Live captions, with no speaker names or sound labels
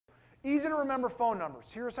Easy to remember phone numbers.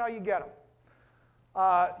 Here's how you get them.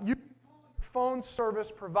 You call a phone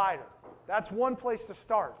service provider. That's one place to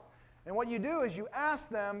start. And what you do is you ask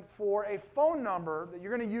them for a phone number that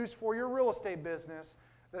you're going to use for your real estate business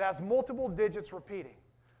that has multiple digits repeating.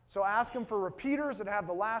 So ask them for repeaters that have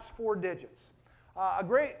the last 4 digits. A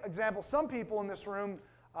great example, some people in this room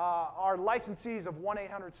are licensees of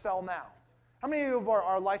 1-800-SELL-NOW. How many of you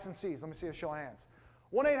are licensees? Let me see a show of hands.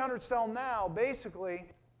 1-800-SELL-NOW basically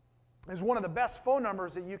is one of the best phone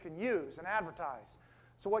numbers that you can use and advertise.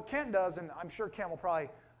 So what Kent does, and I'm sure Kent will probably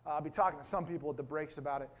be talking to some people at the breaks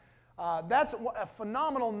about it, that's a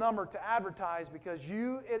phenomenal number to advertise because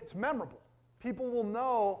it's memorable. People will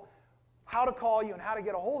know how to call you and how to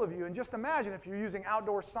get a hold of you. And just imagine if you're using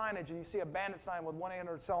outdoor signage and you see a bandit sign with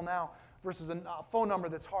 1-800-SELL-NOW versus a phone number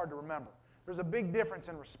that's hard to remember. There's a big difference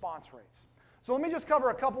in response rates. So let me just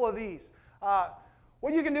cover a couple of these.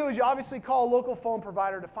 What you can do is you obviously call a local phone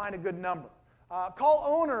provider to find a good number. Call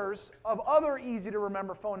owners of other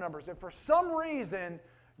easy-to-remember phone numbers. If for some reason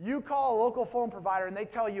you call a local phone provider and they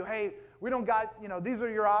tell you, hey, we don't got, these are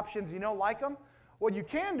your options, you don't like them, what you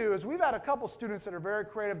can do is we've had a couple students that are very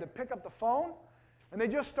creative that pick up the phone and they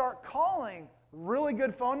just start calling really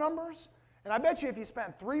good phone numbers. And I bet you if you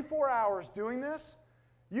spent 3-4 hours doing this,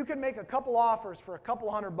 you could make a couple offers for a couple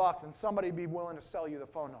 $100 and somebody would be willing to sell you the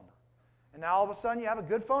phone number. And now all of a sudden you have a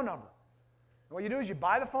good phone number. And what you do is you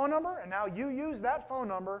buy the phone number and now you use that phone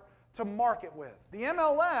number to market with. The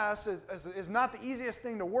MLS is not the easiest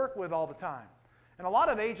thing to work with all the time. And a lot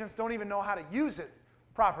of agents don't even know how to use it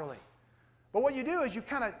properly. But what you do is you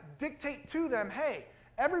kind of dictate to them, hey,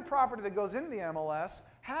 every property that goes into the MLS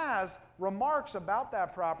has remarks about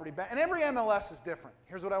that property. And every MLS is different.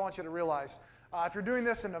 Here's what I want you to realize. If you're doing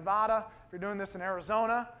this in Nevada, if you're doing this in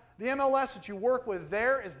Arizona, the MLS that you work with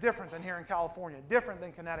there is different than here in California, different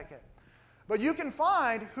than Connecticut. But you can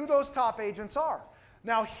find who those top agents are.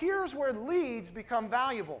 Now, here's where leads become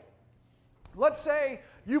valuable. Let's say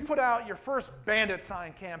you put out your first bandit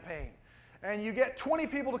sign campaign, and you get 20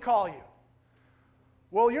 people to call you.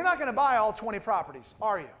 Well, you're not going to buy all 20 properties,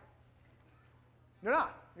 are you? You're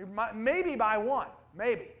not. You might, maybe buy one,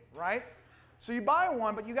 maybe, right? So you buy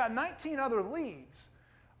one, but you got 19 other leads.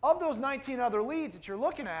 Of those 19 other leads that you're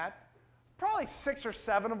looking at, probably 6 or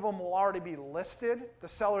 7 of them will already be listed. The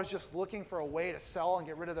seller's just looking for a way to sell and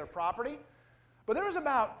get rid of their property. But there's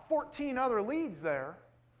about 14 other leads there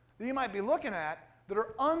that you might be looking at that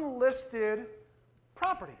are unlisted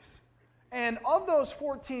properties. And of those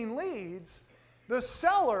 14 leads, the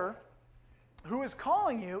seller who is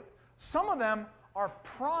calling you, some of them are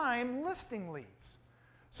prime listing leads.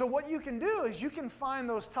 So what you can do is you can find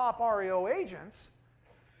those top REO agents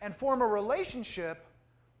and form a relationship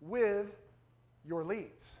with your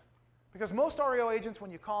leads. Because most REO agents,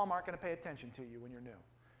 when you call them, aren't going to pay attention to you when you're new.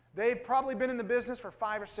 They've probably been in the business for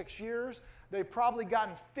 5 or 6 years. They've probably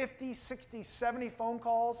gotten 50, 60, 70 phone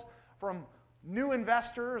calls from new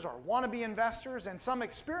investors or wannabe investors and some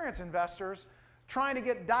experienced investors trying to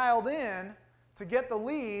get dialed in to get the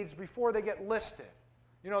leads before they get listed.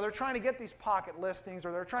 They're trying to get these pocket listings,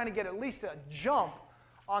 or they're trying to get at least a jump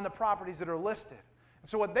on the properties that are listed. And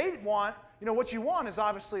so what they want, what you want is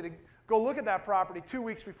obviously to go look at that property 2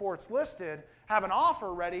 weeks before it's listed, have an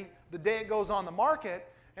offer ready the day it goes on the market,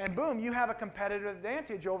 and boom, you have a competitive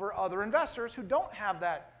advantage over other investors who don't have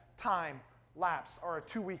that time lapse or a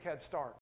 2-week head start.